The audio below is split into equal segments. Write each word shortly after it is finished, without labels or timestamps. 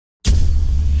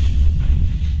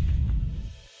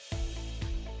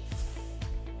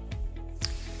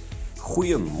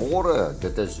Goeiemôre,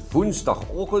 dit is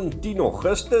Woensdagoggend 10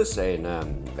 Augustus en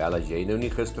wel as jy nou nie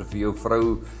gister vir jou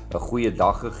vrou 'n goeie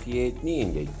dag gegee het nie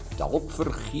en jy dalk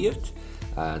vergeet,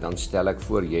 dan stel ek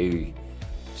voor jy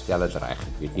stel dit reg.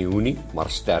 Ek weet nie hoe nie, maar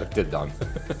sterkte dan.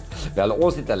 Wel,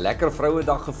 ons het 'n lekker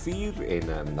Vrouedag gevier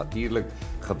en natuurlik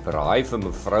gebraai vir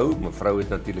mevrou. Mevrou het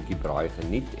natuurlik die braai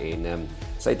geniet en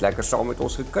sy het lekker saam met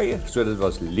ons gekuier. So dit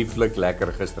was lieflik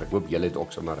lekker gister. Ek hoop julle het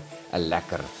ook sommer 'n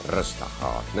lekker rustig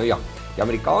gehad. Nou ja, die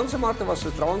Amerikaanse markte was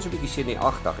gisteraan so 'n bietjie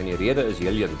senuagtig en die rede is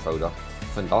heel eenvoudig.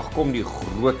 Vandag kom die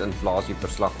groot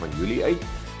inflasieverslag van Julie uit.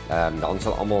 Dan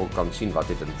sal almal kan sien wat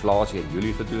het inflasie in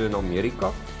Julie gedoen in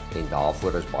Amerika en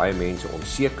daarvoor is baie mense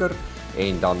onseker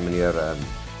en dan meneer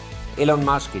Elon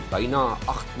Musk het byna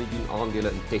 8 miljoen aandele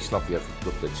in Tesla weer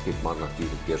verkoop. Dit skep maar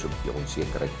natuurlik weer so 'n bietjie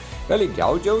onsekerheid. Wel, die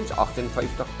Dow Jones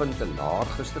 58 punte laer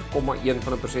gister,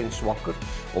 0,1% swakker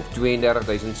op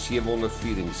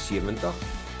 32774.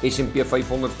 S&P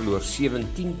 500 verloor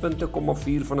 17 punte,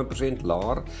 0,4%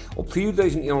 laer op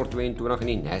 4122 en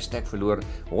die Nasdaq verloor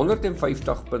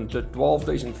 150 punte,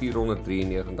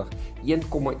 12493,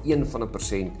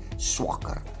 1,1%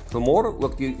 swakker. Vanmôre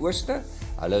ook die ooste,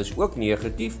 hulle is ook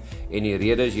negatief en die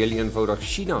rede is heel eenvoudig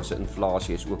China se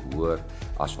inflasie is ook hoër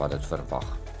as wat dit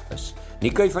verwag is.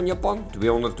 Nikkei van Japan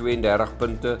 232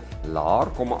 punte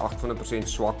laer, 0,8%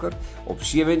 swakker op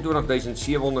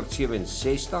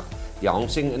 27767. Die Hang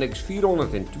Seng Index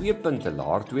 402 punte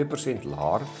laer, 2%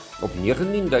 laer op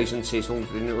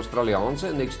 19600 en die Australiese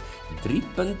Index 3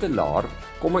 punte laer,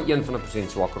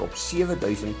 0,1% swakker op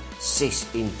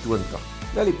 7026.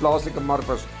 Wel, die plaaslike mark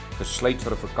was gesluit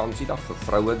vir 'n vakansiedag vir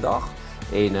Vrouedag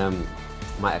en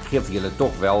maar ek gee vir julle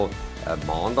tog wel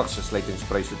maandag se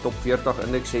sluitingspryse top 40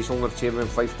 indeks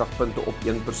 657 punte op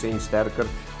 1% sterker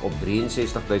op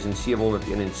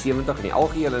 63771 en die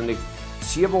algehele indeks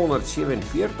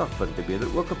 747 punte beter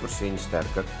ook 'n %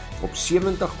 sterker op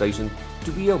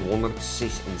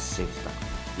 70266.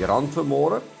 Die rand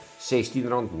vanmôre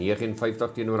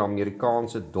R16.59 teenoor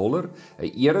Amerikaanse dollar,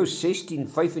 'n euro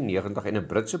 16.95 en 'n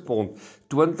Britse pond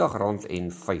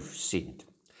R20.05.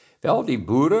 Wel, die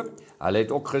boere, hulle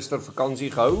het ook gister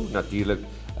vakansie gehou, natuurlik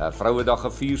Vrouedag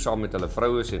gevier saam met hulle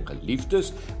vroues en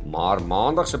geliefdes, maar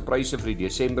maandag se pryse vir die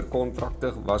Desember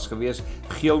kontrakte was gewees,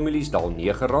 geelmielies daal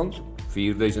R9,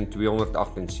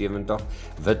 4278,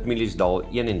 witmielies daal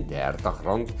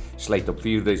R31, sluit op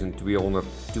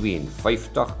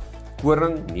 4252,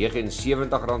 koring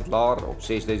R79 laer op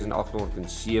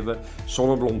 6807,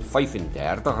 sonneblom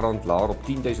R35 laer op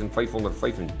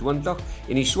 10525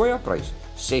 en die sojaprys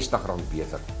R60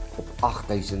 beter op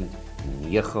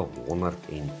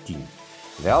 8910.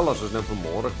 Wel, as ons nou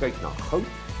vanmôre kyk na goud,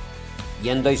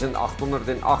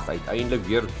 1808 uiteindelik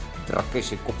weer druk hy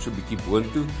sy kop so bietjie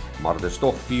boontoe, maar dis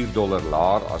tog $4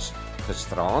 laer as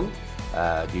gisteraand.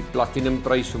 Die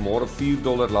platinumprys vanmôre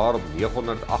 $4 laer op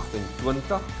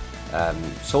 928.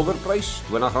 Silverprys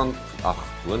 $20,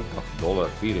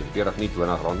 $20.44 nie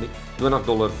R20 nie,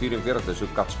 $20.44, dis so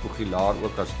katspoegie laer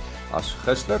ook as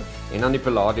gister en dan die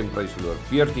palladiumprys verloor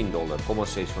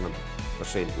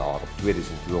 $14.6% laer op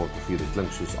 2204. Dit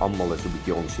klink soos almal is so 'n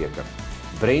bietjie onseker.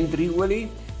 Brent olie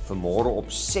vanmôre op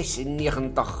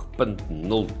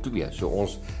 96.02. So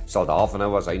ons sal daarvan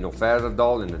nou as hy nog verder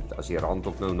daal en as die rand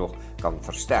ook nou nog kan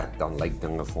versterk, dan lyk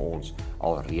dinge vir ons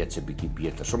al reeds 'n bietjie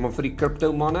beter. Sommige vir die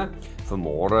kripto manne,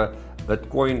 vanmôre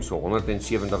Bitcoin so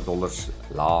 $170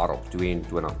 laer op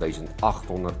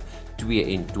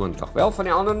 22.822. Wel, van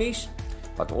die ander nuus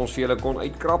wat ons vir julle kon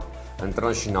uitkrap,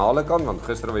 internasionale kant, want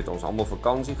gister het ons almal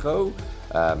vakansie gehou.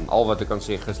 Al wat ek kan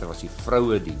sê, gister was die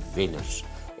vroue die wenners.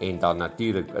 En dan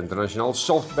natuurlik internasionaal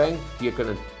SoftBank teken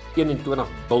 'n $21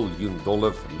 biljoen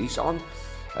verlies aan.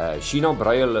 China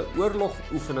brei hulle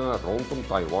oorlogoefeninge rondom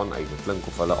Taiwan uit. Dit klink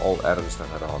of hulle al ernstig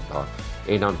geraak daar.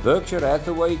 En dan Berkshire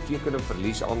Hathaway teken 'n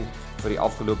verlies aan vir die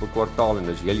afgelope kwartaal en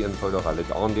dis heel eenvoudig, hulle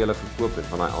het aandele gekoop en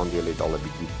van daai aandele het al 'n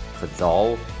bietjie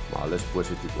gedaal, maar hulle is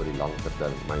positief oor die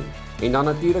langtermyn. En dan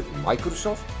natuurlik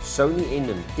Microsoft, Sony en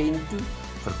Nintendo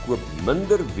verkoop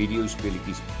minder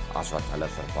videospeletjies as wat hulle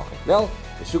verwag het. Wel,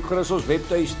 besoek gerus ons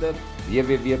webtuiste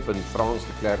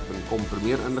www.fransdeklerk.com vir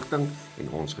meer inligting en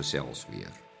ons gesels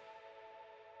weer.